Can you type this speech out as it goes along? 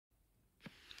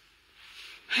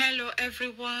Hello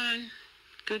everyone,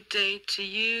 good day to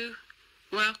you.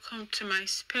 Welcome to my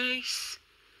space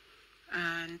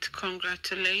and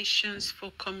congratulations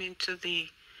for coming to the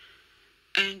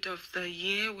end of the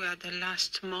year. We are the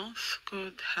last month.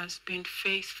 God has been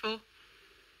faithful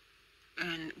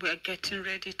and we're getting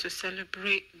ready to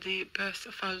celebrate the birth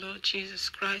of our Lord Jesus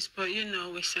Christ. But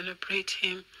we celebrate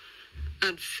him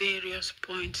at various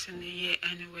points in the year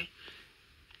anyway.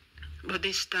 But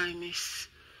this time is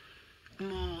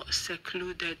more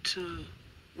secluded to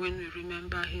when we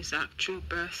remember his actual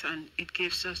birth, and it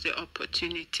gives us the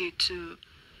opportunity to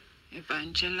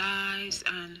evangelize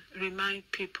and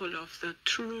remind people of the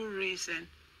true reason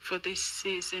for this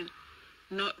season.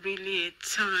 Not really a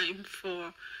time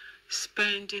for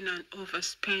spending and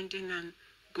overspending and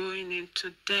going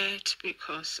into debt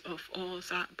because of all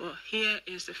that, but here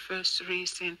is the first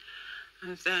reason,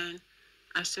 and then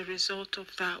as a result of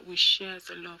that, we share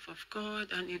the love of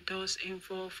God, and it does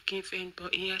involve giving,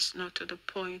 but yes, not to the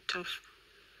point of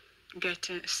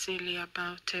getting silly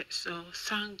about it. So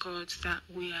thank God that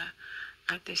we are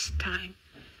at this time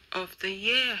of the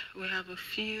year. We have a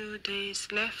few days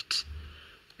left.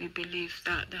 We believe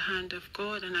that the hand of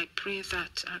God, and I pray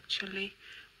that actually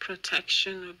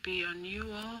protection will be on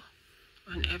you all,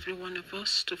 on every one of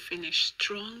us, to finish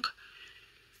strong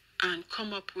and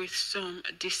come up with some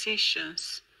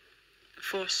decisions.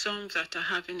 For some that are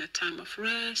having a time of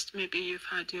rest, maybe you've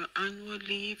had your annual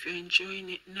leave, you're enjoying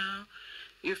it now.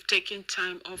 You've taken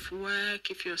time off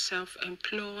work. If you're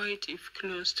self-employed, you've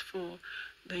closed for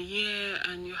the year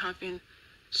and you're having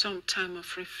some time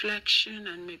of reflection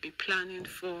and maybe planning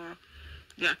for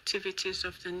the activities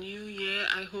of the new year.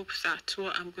 I hope that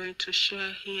what I'm going to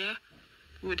share here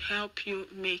would help you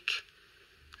make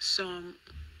some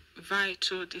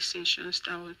vital decisions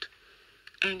that would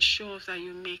ensure that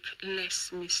you make less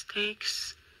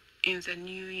mistakes in the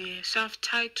new year. So I've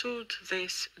titled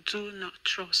this, Do Not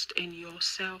Trust in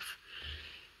Yourself.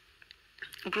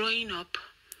 Growing up,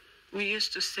 we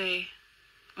used to say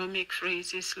or make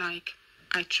phrases like,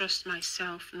 I trust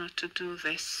myself not to do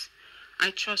this.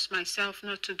 I trust myself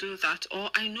not to do that. Or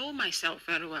I know myself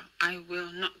very well. I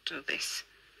will not do this.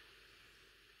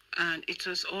 And it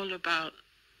was all about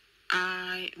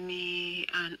I, me,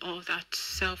 and all that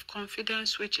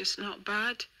self-confidence, which is not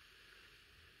bad.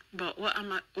 But what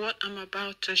I'm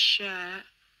about to share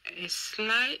is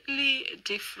slightly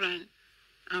different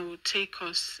and will take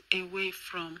us away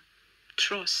from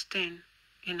trusting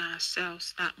in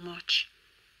ourselves that much.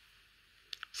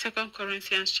 2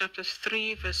 Corinthians chapter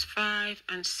 3, verse 5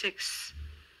 and 6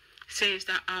 says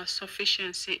that our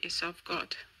sufficiency is of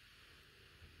God.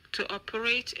 To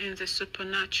operate in the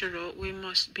supernatural, we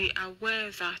must be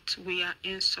aware that we are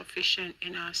insufficient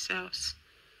in ourselves.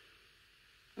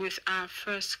 With our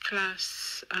first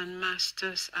class and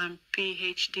masters and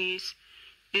PhDs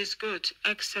is good,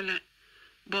 excellent.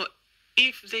 But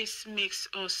if this makes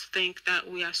us think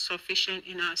that we are sufficient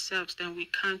in ourselves, then we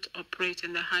can't operate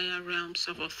in the higher realms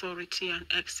of authority and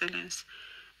excellence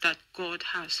that God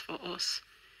has for us,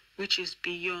 which is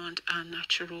beyond our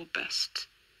natural best.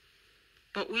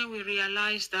 But when we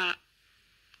realize that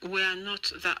we are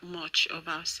not that much of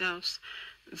ourselves,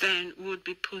 then we would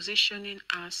be positioning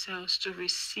ourselves to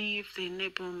receive the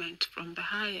enablement from the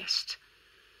highest.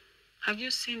 Have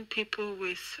you seen people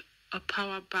with a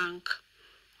power bank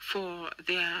for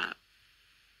their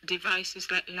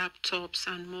devices like laptops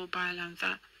and mobile and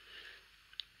that?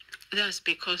 That's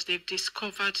because they've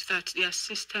discovered that their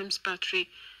system's battery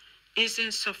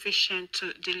isn't sufficient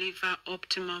to deliver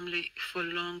optimally for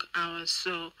long hours,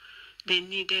 so they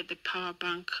needed the power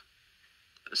bank.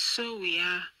 So we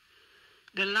are.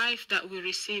 The life that we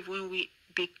receive when we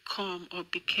become or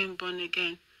became born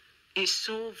again is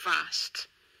so vast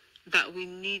that we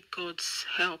need God's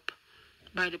help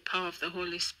by the power of the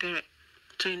Holy Spirit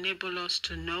to enable us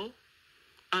to know,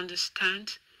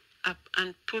 understand,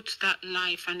 and put that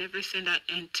life and everything that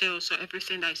entails, or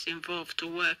everything that is involved, to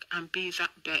work and be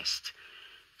that best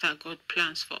that God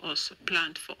planned for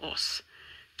us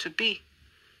to be.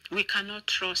 We cannot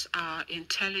trust our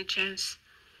intelligence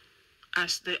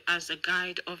as the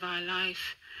guide of our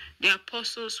life. The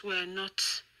apostles were not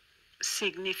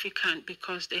significant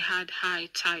because they had high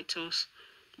titles,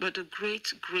 but the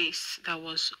great grace that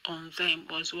was on them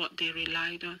was what they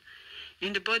relied on.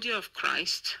 In the body of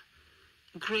Christ,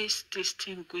 grace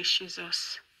distinguishes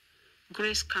us.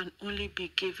 Grace can only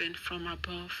be given from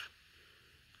above.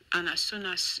 And as soon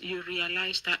as you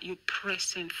realize that, you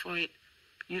press in for it.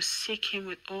 You seek him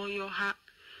with all your heart.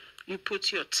 You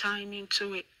put your time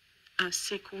into it and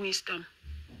seek wisdom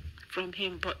from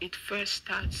him. But it first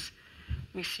starts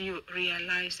with you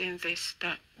realizing this,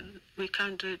 that we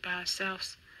can't do it by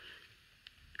ourselves.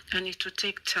 And it will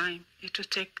take time, it will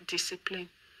take discipline,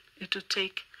 it will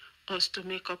take us to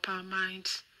make up our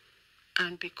minds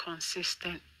and be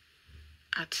consistent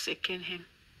at seeking him.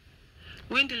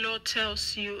 When the Lord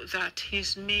tells you that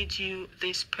he's made you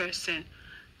this person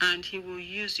and he will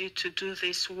use you to do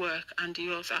this work and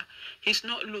the other, he's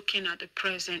not looking at the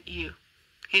present you.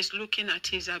 He's looking at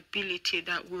his ability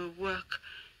that will work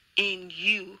in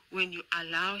you when you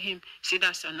allow him. See,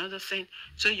 that's another thing.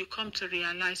 So you come to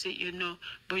realize it,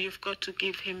 but you've got to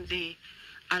give him the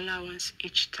allowance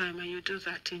each time, and you do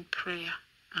that in prayer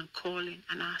and calling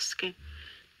and asking.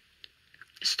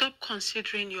 Stop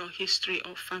considering your history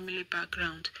or family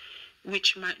background,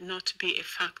 which might not be a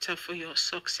factor for your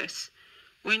success.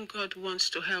 When God wants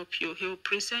to help you, he'll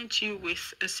present you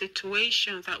with a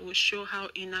situation that will show how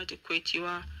inadequate you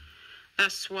are.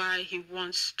 That's why he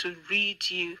wants to rid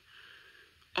you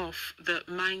of the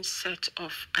mindset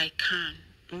of I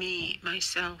can, me,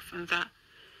 myself, and that.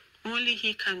 Only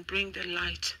he can bring the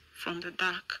light from the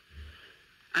dark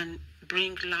and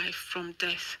bring life from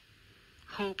death,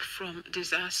 hope from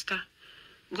disaster.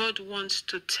 God wants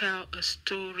to tell a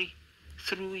story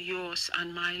through yours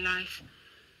and my life,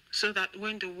 so that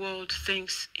when the world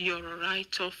thinks you're a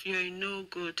write-off, you're no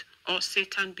good, or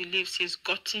Satan believes he's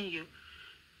gotten you,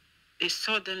 they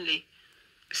suddenly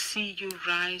see you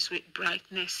rise with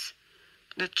brightness.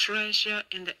 The treasure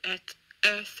in the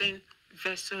earthen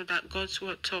vessel that God's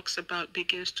word talks about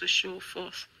begins to show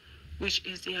forth, which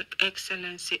is the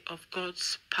excellency of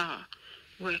God's power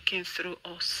working through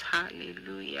us.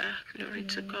 Hallelujah. Glory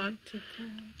to God.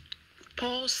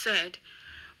 Paul said,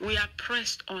 we are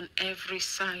pressed on every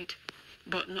side,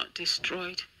 but not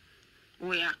destroyed.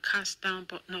 We are cast down,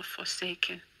 but not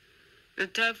forsaken. The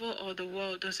devil or the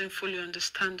world doesn't fully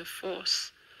understand the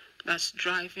force that's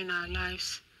driving our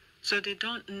lives, so they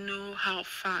don't know how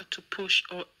far to push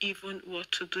or even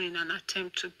what to do in an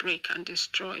attempt to break and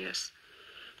destroy us.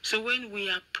 So when we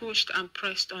are pushed and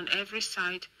pressed on every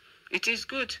side, it is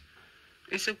good.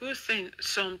 It's a good thing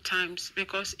sometimes,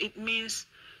 because it means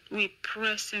we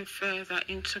pressing further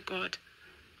into God.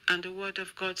 And the word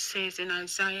of God says in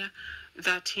Isaiah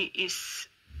that he is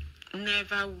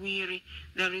never weary.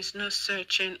 There is no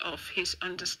searching of his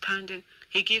understanding.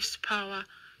 He gives power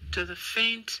to the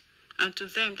faint, and to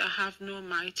them that have no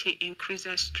might he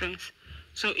increases strength.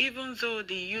 So even though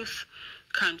the youth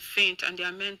can faint, and they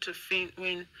are meant to faint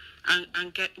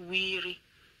and get weary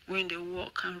when they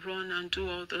walk and run and do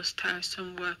all those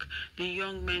tiresome work, the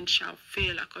young men shall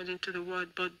fail according to the word,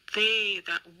 but they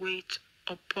that wait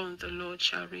upon the Lord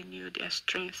shall renew their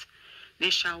strength. They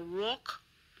shall walk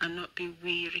and not be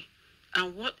weary.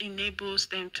 And what enables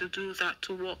them to do that,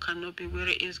 to walk and not be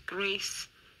weary, is grace,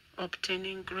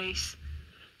 obtaining grace.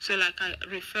 So like I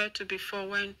referred to before,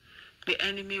 when the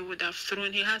enemy would have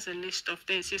thrown, he has a list of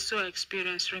things. He's so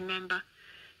experienced, remember.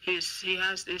 He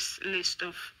has this list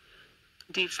of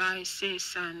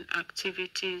devices and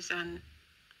activities and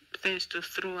things to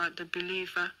throw at the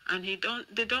believer, and they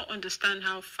don't understand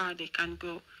how far they can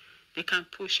go. They can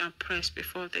push and press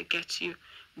before they get you.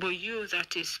 But you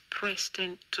that is pressed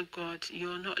into God,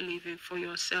 you're not living for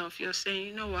yourself. You're saying,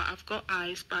 you know what, I've got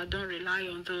eyes, but I don't rely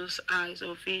on those eyes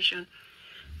or vision.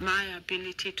 My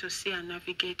ability to see and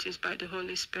navigate is by the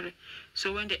Holy Spirit.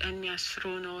 So when the enemy has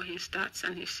thrown all his darts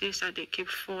and he sees that they keep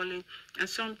falling, and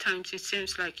sometimes it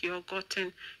seems like you've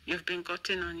been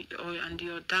gotten and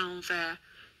you're down there,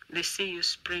 they see you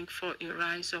spring forth, you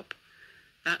rise up.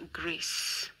 That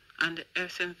grace and the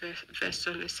earthen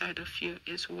vessel inside of you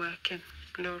is working.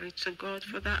 Glory to God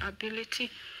for that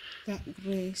ability. That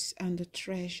grace and the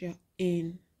treasure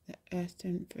in the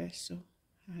earthen vessel.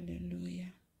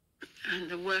 Hallelujah. And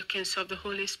the workings of the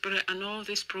Holy Spirit and all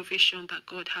this provision that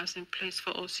God has in place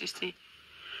for us. You see,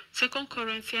 2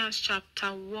 Corinthians chapter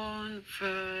 1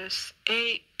 verse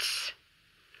 8.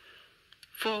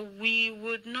 For we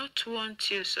would not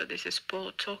want you, so this is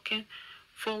Paul talking,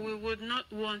 for we would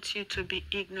not want you to be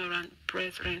ignorant,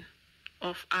 brethren,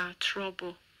 of our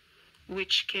trouble,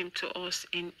 which came to us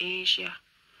in Asia,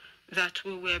 that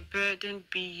we were burdened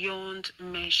beyond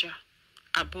measure,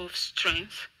 above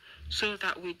strength, so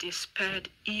that we despaired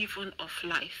even of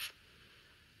life.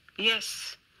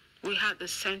 Yes, we had the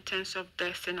sentence of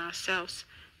death in ourselves,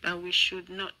 that we should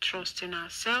not trust in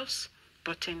ourselves,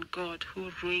 but in God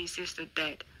who raises the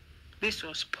dead. This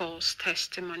was Paul's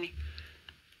testimony.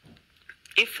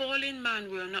 A fallen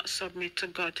man will not submit to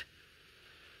God.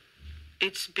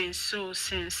 It's been so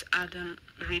since Adam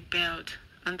rebelled,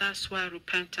 and that's why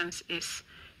repentance is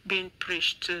being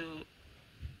preached to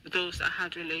those that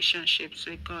had relationships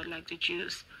with God, like the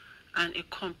Jews and a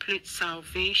complete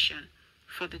salvation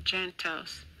for the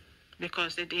Gentiles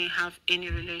because they didn't have any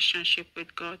relationship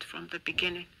with God from the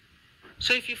beginning.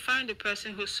 So if you find a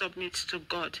person who submits to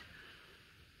God,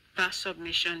 that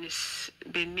submission is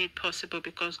being made possible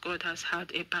because God has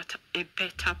had a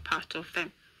better part of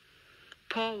them.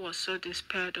 Paul was so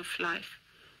despaired of life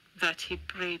that he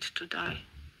prayed to die.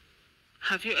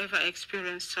 Have you ever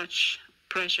experienced such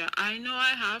pressure? I know I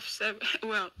have,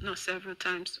 not several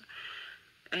times,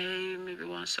 maybe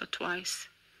once or twice.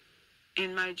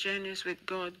 In my journeys with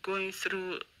God, going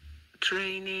through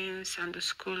trainings and the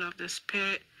school of the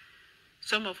Spirit,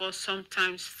 some of us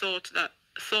sometimes thought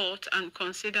and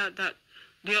considered that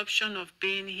the option of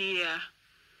being here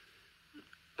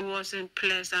wasn't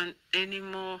pleasant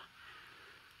anymore.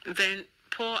 Then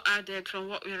Paul added from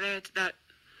what we read that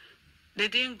they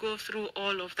didn't go through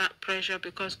all of that pressure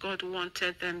because God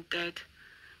wanted them dead,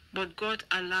 but God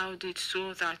allowed it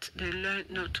so that they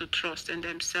learned not to trust in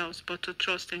themselves, but to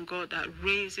trust in God that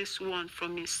raises one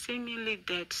from a seemingly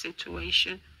dead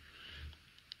situation.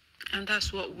 And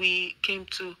that's what we came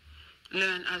to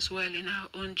learn as well in our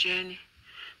own journey.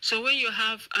 So when you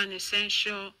have an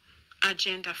essential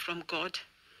agenda from God,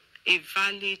 a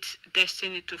valid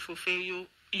destiny to fulfill,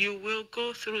 you will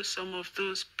go through some of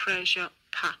those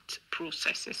pressure-packed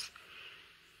processes.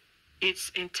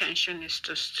 Its intention is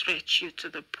to stretch you to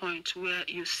the point where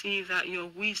you see that your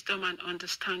wisdom and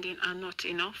understanding are not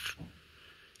enough.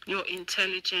 Your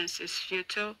intelligence is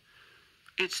futile.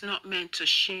 It's not meant to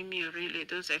shame you, really.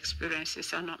 Those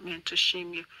experiences are not meant to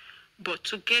shame you, but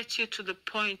to get you to the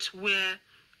point where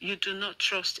you do not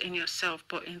trust in yourself,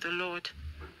 but in the Lord.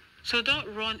 So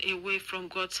don't run away from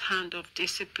God's hand of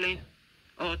discipline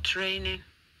or training.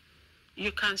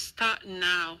 You can start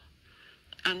now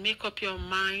and make up your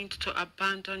mind to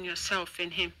abandon yourself in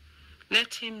Him.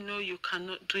 Let Him know you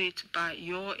cannot do it by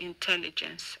your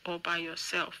intelligence or by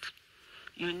yourself.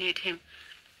 You need Him.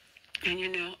 And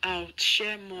I'll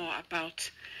share more about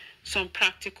some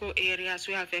practical areas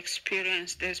where I've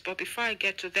experienced this. But before I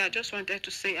get to that, I just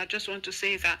want to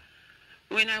say that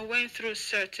when I went through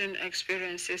certain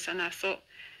experiences and I thought,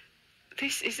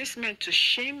 is this meant to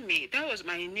shame me? That was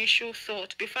my initial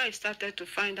thought. Before I started to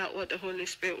find out what the Holy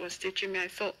Spirit was teaching me, I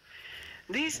thought,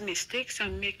 these mistakes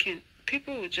I'm making,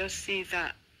 people will just see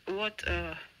that, what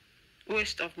a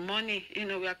waste of money.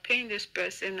 We are paying this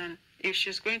person, and if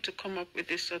she's going to come up with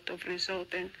this sort of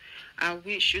result, then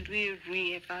should we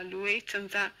reevaluate and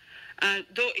that?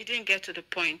 Though it didn't get to the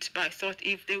point, but I thought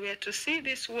if they were to see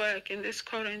this work in this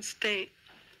current state,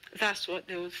 that's what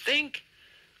they would think.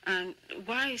 And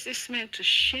why is this meant to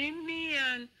shame me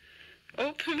and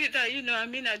open me that,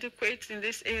 I'm inadequate in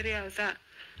this area or that?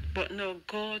 But no,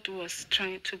 God was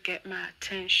trying to get my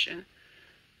attention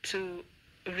to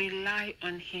rely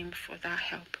on Him for that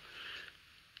help.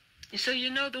 So,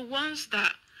 the ones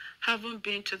that haven't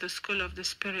been to the school of the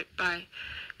Spirit,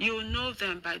 you'll know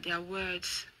them by their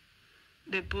words.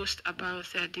 They boast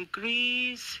about their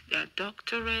degrees, their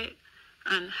doctorate,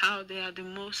 and how they are the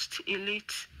most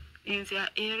elite in their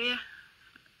area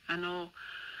and all.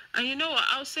 And you know what?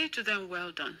 I'll say to them,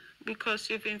 well done, because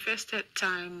you've invested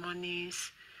time,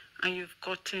 monies, and you've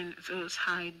gotten those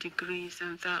high degrees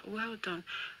and that. Well done.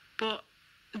 But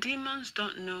demons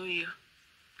don't know you.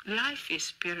 Life is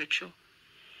spiritual.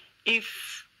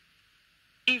 If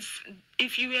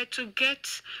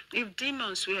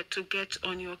demons were to get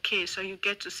on your case, or you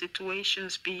get to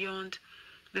situations beyond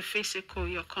the physical,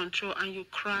 your control, and you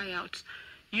cry out,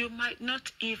 you might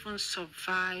not even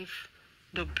survive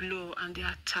the blow and the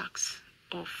attacks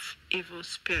of evil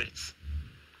spirits.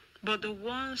 But the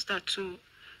ones that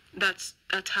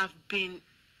have been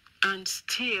and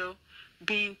still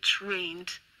being trained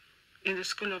in the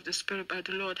school of the Spirit by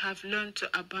the Lord have learned to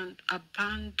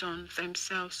abandon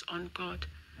themselves on God.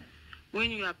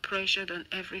 When you are pressured on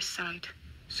every side,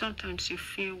 sometimes you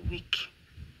feel weak.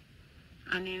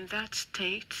 And in that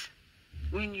state,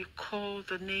 when you call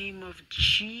the name of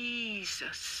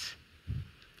Jesus,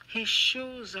 He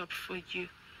shows up for you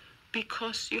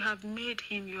because you have made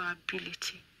Him your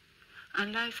ability.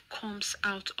 And life comes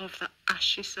out of the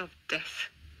ashes of death.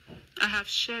 I have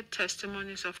shared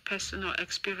testimonies of personal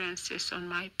experiences on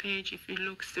my page. If you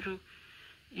look through,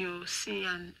 you'll see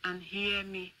and hear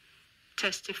me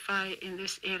testify in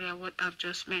this area what I've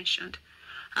just mentioned.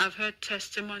 I've heard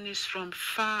testimonies from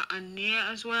far and near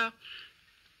as well.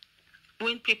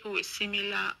 When people with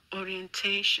similar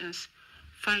orientations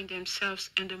find themselves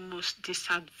in the most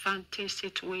disadvantaged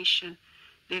situation,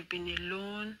 they've been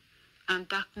alone and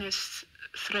darkness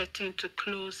threatened to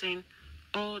close in,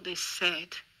 all they said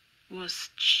was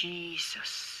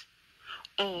Jesus.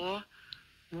 Or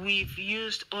we've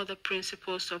used all the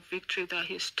principles of victory that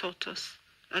He's taught us,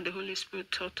 that the Holy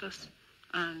Spirit taught us,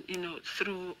 and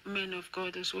through men of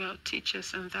God as well,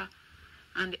 teachers and that,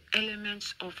 and the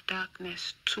elements of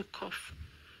darkness took off.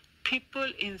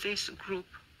 People in this group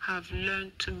have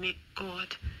learned to make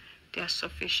God their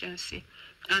sufficiency.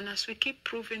 And as we keep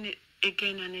proving it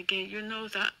again and again, you know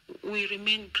that we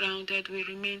remain grounded,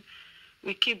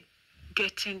 we keep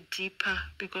getting deeper,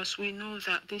 because we know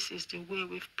that this is the way.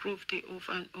 We've proved it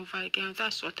over and over again.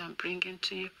 That's what I'm bringing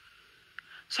to you.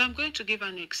 So I'm going to give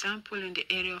an example in the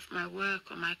area of my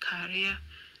work or my career.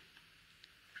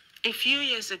 A few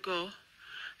years ago,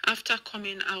 after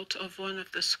coming out of one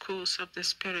of the schools of the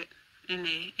Spirit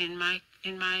in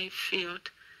my field,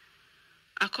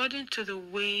 according to the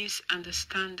ways and the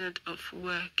standard of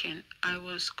working, I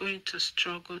was going to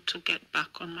struggle to get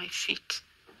back on my feet.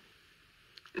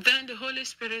 Then the Holy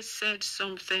Spirit said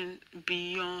something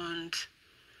beyond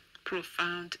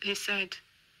profound. He said,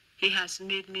 He has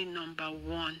made me number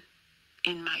one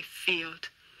in my field.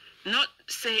 Not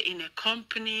say in a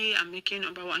company, I'm making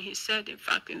number one. He said, in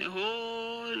fact, in a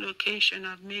whole location,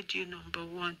 I've made you number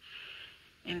one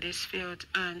in this field.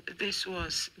 And this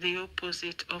was the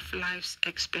opposite of life's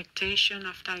expectation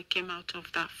after I came out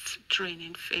of that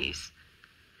training phase.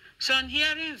 So on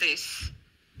hearing this,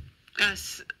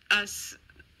 as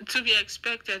to be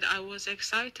expected, I was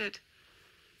excited.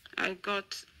 I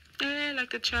got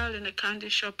like a child in a candy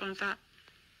shop and that.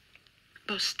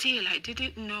 But still, I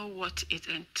didn't know what it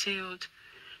entailed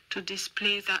to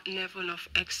display that level of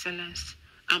excellence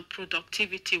and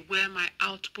productivity where my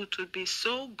output would be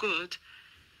so good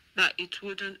that it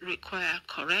wouldn't require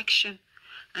correction.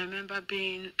 I remember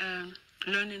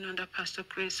learning under Pastor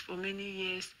Chris for many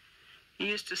years. He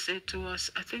used to say to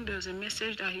us, I think there was a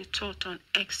message that he taught on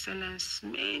excellence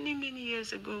many, many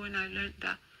years ago when I learned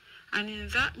that. And in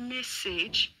that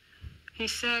message, he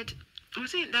said,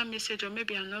 was it that message or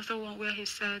maybe another one where he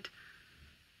said,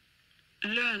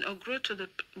 learn or grow to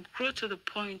the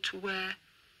point where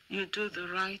you do the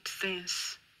right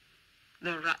things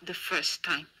the first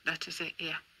time. That is it,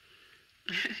 yeah.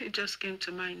 It just came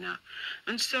to mind now.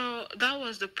 And so that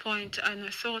was the point. And I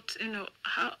thought,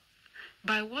 how,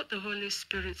 by what the Holy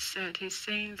Spirit said, He's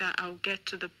saying that I'll get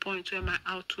to the point where my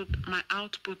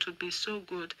output would be so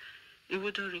good, it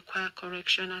wouldn't require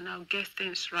correction, and I'll get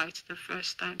things right the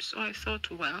first time. So I thought,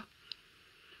 well,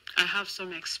 I have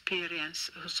some experience,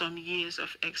 some years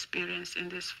of experience in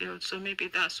this field, so maybe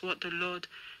that's what the Lord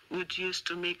would use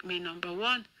to make me number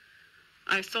one.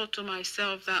 I thought to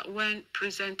myself that when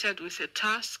presented with a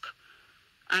task,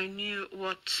 I knew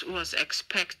what was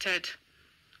expected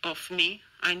of me.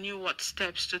 I knew what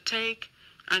steps to take,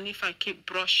 and if I keep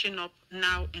brushing up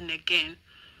now and again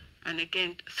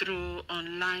through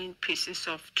online pieces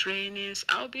of trainings,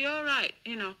 I'll be all right,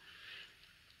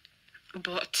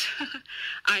 But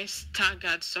I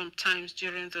staggered sometimes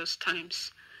during those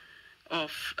times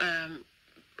of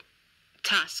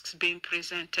tasks being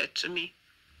presented to me.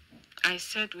 I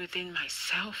said within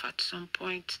myself at some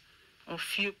point, or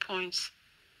few points,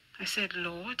 I said,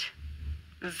 Lord,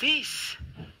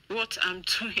 what I'm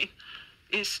doing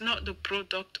is not the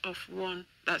product of one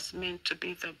that's meant to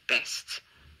be the best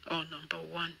or number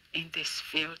one in this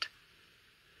field.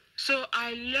 So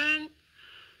I learned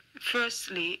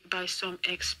firstly by some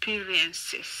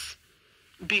experiences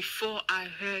before I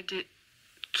heard it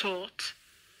taught.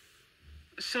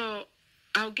 So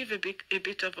I'll give a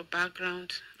bit of a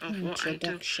background of what I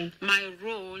do. My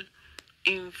role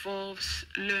involves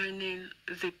learning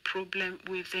the problem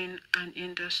within an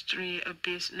industry, a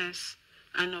business,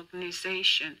 an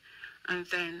organization, and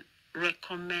then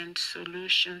recommend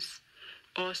solutions.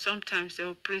 Or sometimes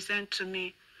they'll present to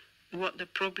me what the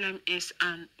problem is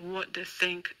and what they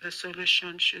think the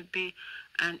solution should be.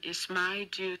 And it's my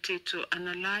duty to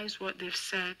analyze what they've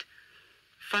said,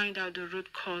 find out the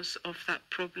root cause of that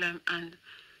problem, and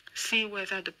see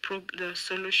whether the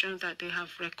solution that they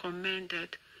have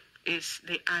recommended is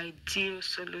the ideal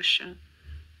solution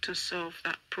to solve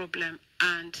that problem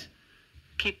and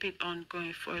keep it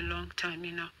ongoing for a long time,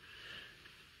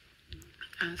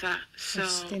 And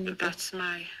that's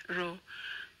my role.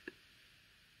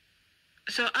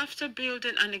 So after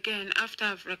building, and again, after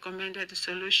I've recommended the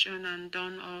solution and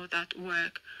done all that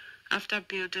work, after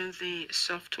building the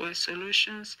software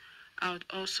solutions, I would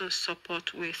also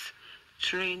support with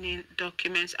training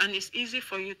documents. And it's easy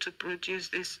for you to produce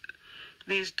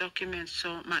these documents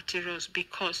or materials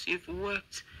because you've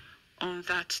worked on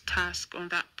that task, on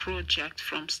that project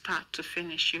from start to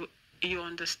finish. You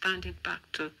understand it back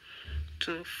to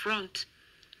front.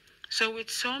 So with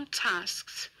some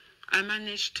tasks, I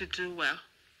managed to do well.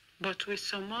 But with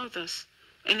some others,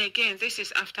 And again, this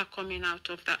is after coming out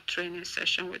of that training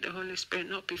session with the Holy Spirit,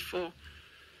 not before.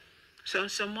 So on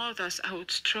some others, I would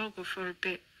struggle for a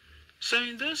bit. So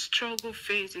in those struggle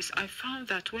phases, I found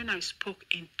that when I spoke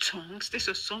in tongues, this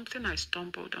was something I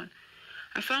stumbled on.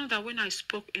 I found that when I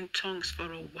spoke in tongues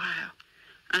for a while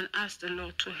and asked the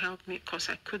Lord to help me because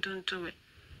I couldn't do it,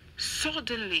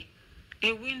 suddenly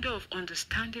a window of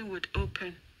understanding would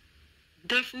open,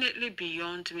 definitely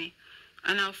beyond me.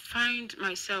 And I'll find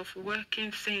myself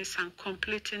working things and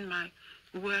completing my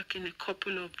work in a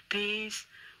couple of days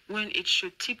when it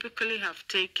should typically have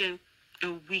taken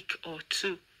a week or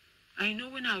two. I know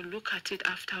when I look at it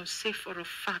after, I'll say for a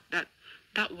fact that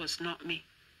that was not me.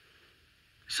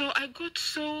 So I got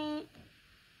so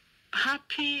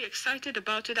happy, excited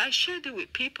about it. I shared it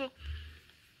with people.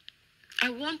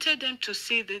 I wanted them to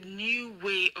see the new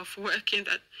way of working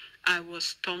that I was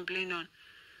stumbling on,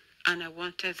 and I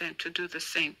wanted them to do the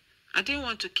same. I didn't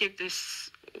want to keep this,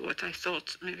 what I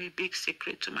thought maybe a big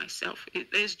secret, to myself.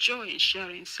 There's joy in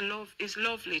sharing. It's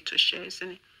lovely to share,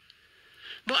 isn't it?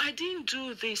 But I didn't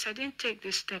do this. I didn't take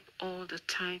this step all the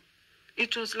time.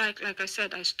 It was like I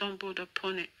said, I stumbled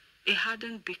upon it. It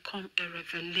hadn't become a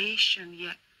revelation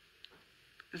yet.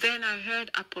 Then I heard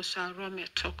Apostle Arome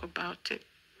talk about it.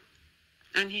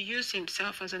 And he used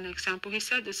himself as an example. He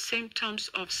said the symptoms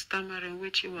of stammering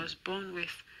which he was born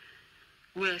with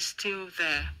were still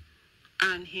there.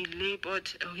 And he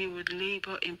would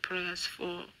labor in prayers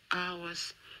for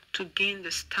hours to gain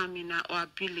the stamina or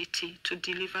ability to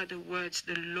deliver the words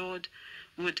the Lord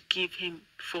would give him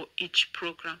for each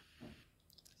program.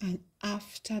 And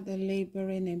after the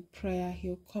laboring in prayer,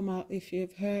 he'll come out. If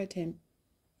you've heard him,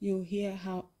 you'll hear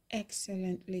how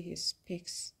excellently he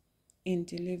speaks in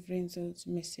delivering those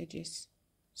messages.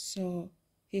 So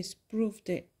he's proved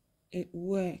it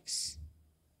works.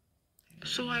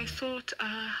 So I thought,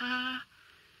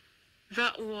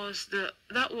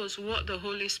 that was what the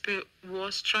Holy Spirit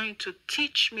was trying to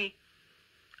teach me.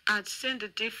 I'd seen the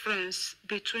difference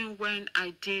between when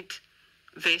I did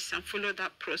this and followed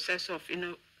that process of,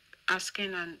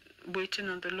 asking and waiting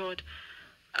on the Lord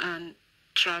and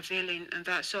traveling and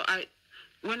that. So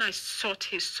when I sought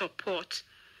his support,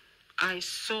 I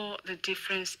saw the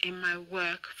difference in my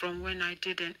work from when I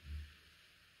didn't.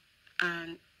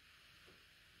 And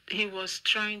he was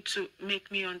trying to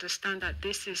make me understand that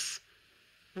this is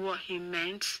what he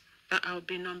meant, that I'll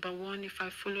be number one if I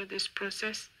follow this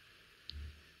process.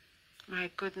 My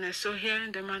goodness. So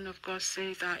hearing the man of God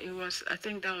say that, I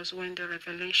think that was when the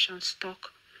revelation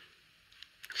stuck.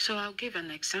 So I'll give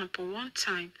an example. One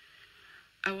time,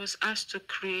 I was asked to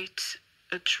create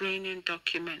a training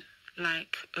document,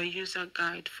 like a user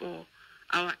guide for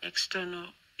our external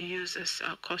users,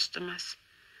 our customers.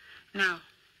 Now,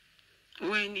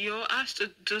 when you're asked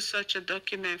to do such a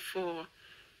document for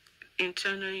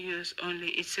internal use only,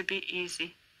 it's a bit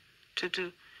easy to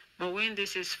do. But when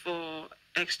this is for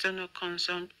external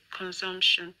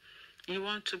consumption, you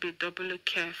want to be doubly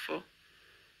careful,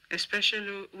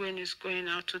 especially when it's going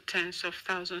out to tens of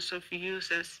thousands of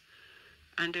users,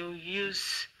 and they'll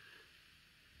use,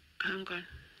 and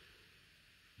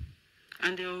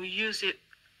they'll use it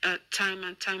time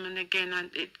and time and again,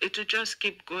 and it will just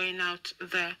keep going out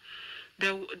there.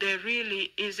 There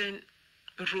really isn't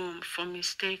room for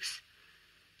mistakes.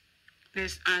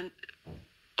 And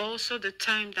also the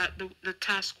time that the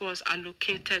task was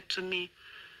allocated to me,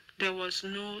 there was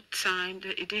no time,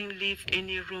 it didn't leave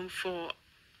any room for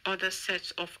other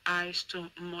sets of eyes to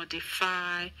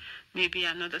modify, maybe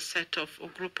another set of a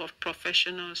group of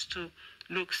professionals to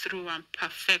look through and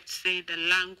perfect, say, the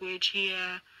language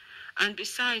here. And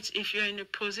besides, if you're in a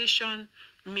position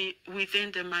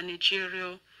within the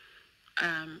managerial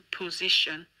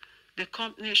position, the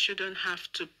company shouldn't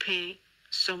have to pay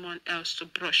someone else to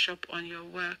brush up on your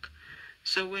work.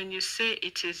 So when you say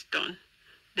it is done,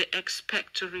 they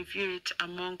expect to review it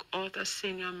among other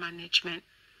senior management,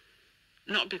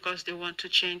 not because they want to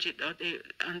change it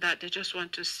they just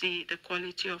want to see the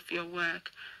quality of your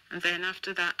work. And then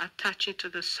after that, attach it to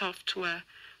the software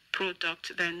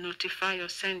product, then notify or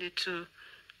send it to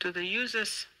the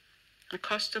users, the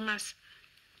customers.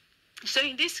 So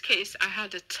in this case, I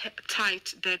had a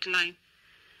tight deadline,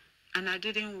 and I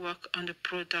didn't work on the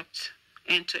product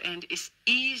end to end. It's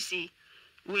easy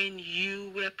when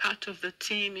you were part of the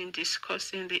team in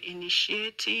discussing the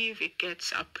initiative, it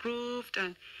gets approved,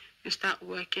 and you start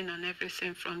working on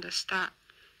everything from the start.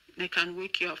 They can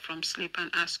wake you up from sleep and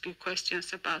ask you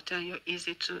questions about it, and you're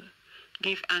easy to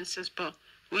give answers. But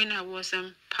when I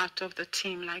wasn't part of the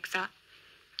team like that,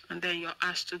 and then you're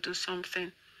asked to do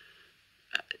something,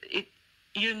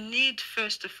 you need,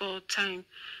 first of all, time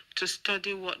to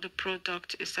study what the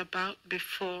product is about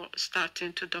before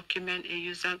starting to document a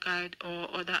user guide or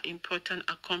other important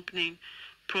accompanying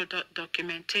product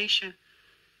documentation.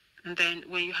 And then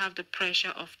when you have the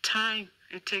pressure of time,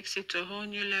 it takes it to a whole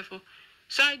new level.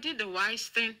 So I did the wise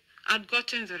thing. I'd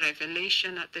gotten the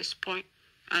revelation at this point,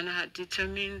 and I had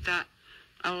determined that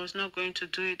I was not going to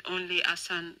do it only as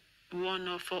an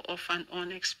one-off or off and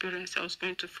on experience. I was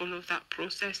going to follow that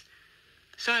process.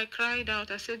 So I cried out.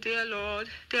 I said, dear Lord,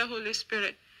 dear Holy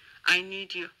Spirit, I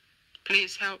need you.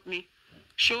 Please help me.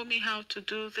 Show me how to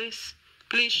do this.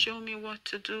 Please show me what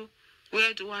to do.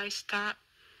 Where do I start?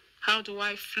 How do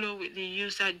I flow with the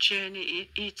user journey,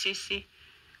 etc.?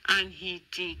 And he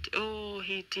did. Oh,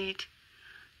 he did.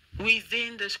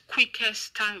 Within the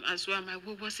quickest time as well.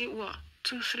 Was it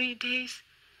 2-3 days?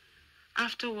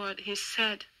 Afterward, he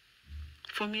said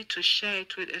for me to share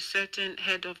it with a certain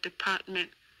head of department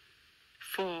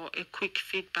for a quick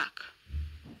feedback.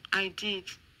 I did.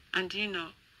 And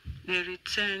they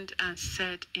returned and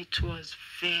said it was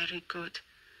very good.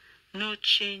 No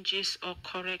changes or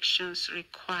corrections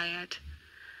required.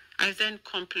 I then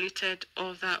completed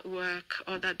all that work,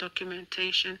 all that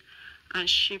documentation, and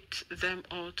shipped them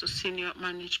all to senior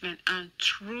management. And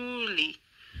truly,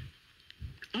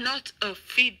 not a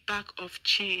feedback of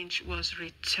change was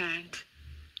returned.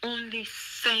 Only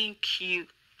thank you.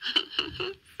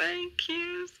 Thank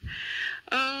you.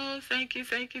 Oh, thank you.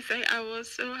 I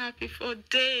was so happy for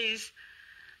days.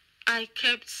 I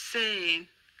kept saying,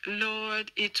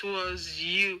 Lord, it was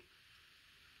you.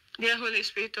 Dear Holy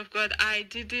Spirit of God, I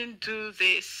didn't do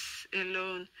this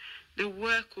alone. The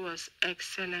work was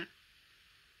excellent.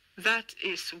 That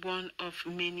is one of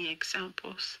many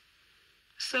examples.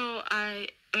 So I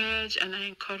urge and I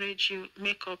encourage you,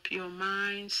 make up your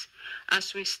minds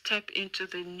as we step into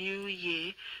the new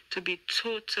year to be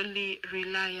totally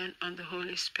reliant on the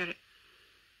Holy Spirit,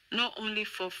 not only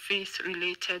for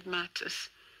faith-related matters,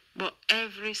 but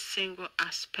every single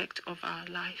aspect of our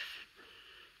life.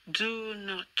 Do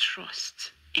not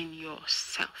trust in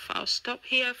yourself. I'll stop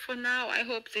here for now. I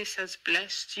hope this has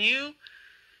blessed you.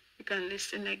 You can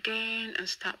listen again and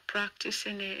start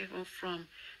practicing it even from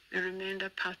the remainder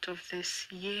part of this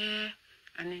year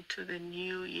and into the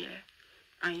new year.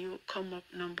 And you'll come up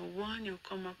number one, you'll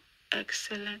come up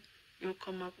excellent, you'll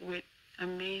come up with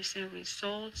amazing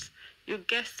results. You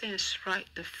get things right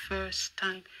the first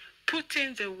time. Put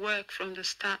in the work from the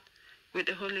start with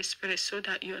the Holy Spirit so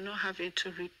that you're not having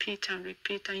to repeat. And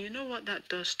you know what that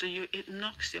does to you? It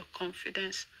knocks your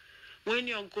confidence. When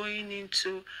you're going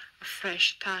into a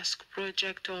fresh task,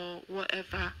 project, or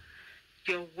whatever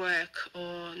your work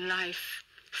or life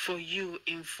for you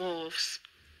involves,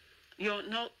 you're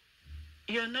not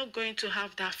going to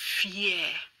have that fear,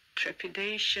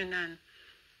 trepidation, and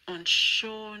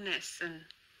unsureness and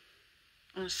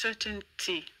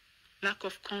uncertainty, lack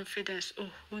of confidence. Oh,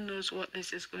 who knows what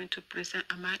this is going to present?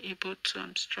 Am I able to?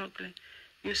 I'm struggling.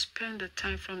 You spend the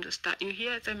time from the start. You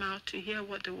hear them out. You hear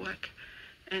what the work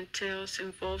entails,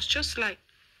 involves. Just like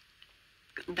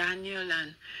Daniel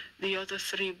and the other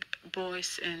 3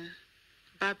 boys in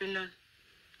Babylon,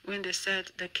 when they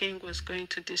said the king was going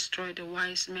to destroy the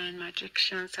wise men,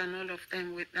 magicians, and all of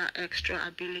them with that extra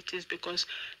abilities because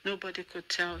nobody could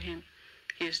tell him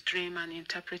his dream and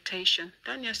interpretation.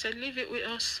 Daniel said, leave it with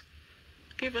us.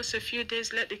 Give us a few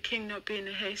days. Let the king not be in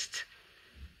a haste.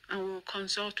 And we'll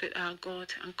consult with our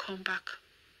God and come back.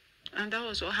 And that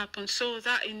was what happened. So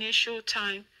that initial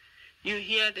time, you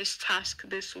hear this task,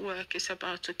 this work is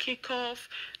about to kick off.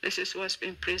 This is what's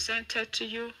been presented to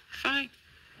you. Fine.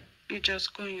 You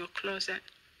just go in your closet.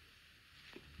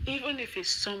 Even if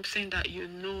it's something that you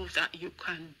know that you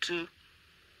can do,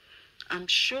 I'm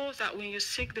sure that when you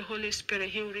seek the Holy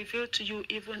Spirit, He will reveal to you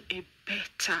even a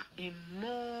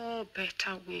more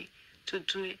better way to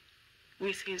do it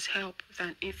with His help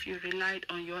than if you relied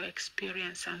on your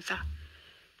experience and that.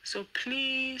 So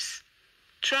please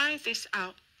try this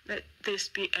out. Let this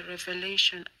be a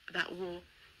revelation that will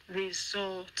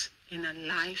result in a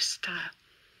lifestyle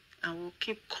and will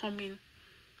keep coming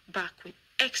back with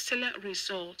excellent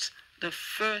results the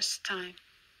first time,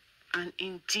 and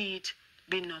indeed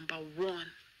be number one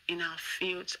in our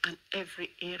fields and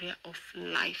every area of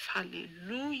life.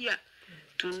 Hallelujah.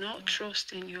 Do not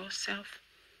trust in yourself,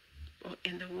 but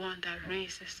in the one that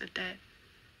raises the dead,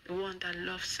 the one that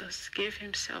loves us, gave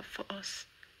Himself for us,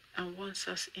 and wants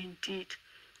us indeed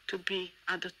to be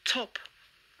at the top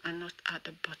and not at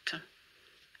the bottom.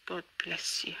 God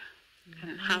bless you.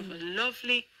 And have a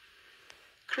lovely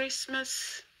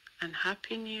Christmas and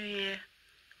Happy New Year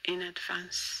in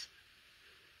advance.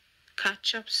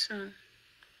 Catch up soon.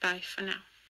 Bye for now.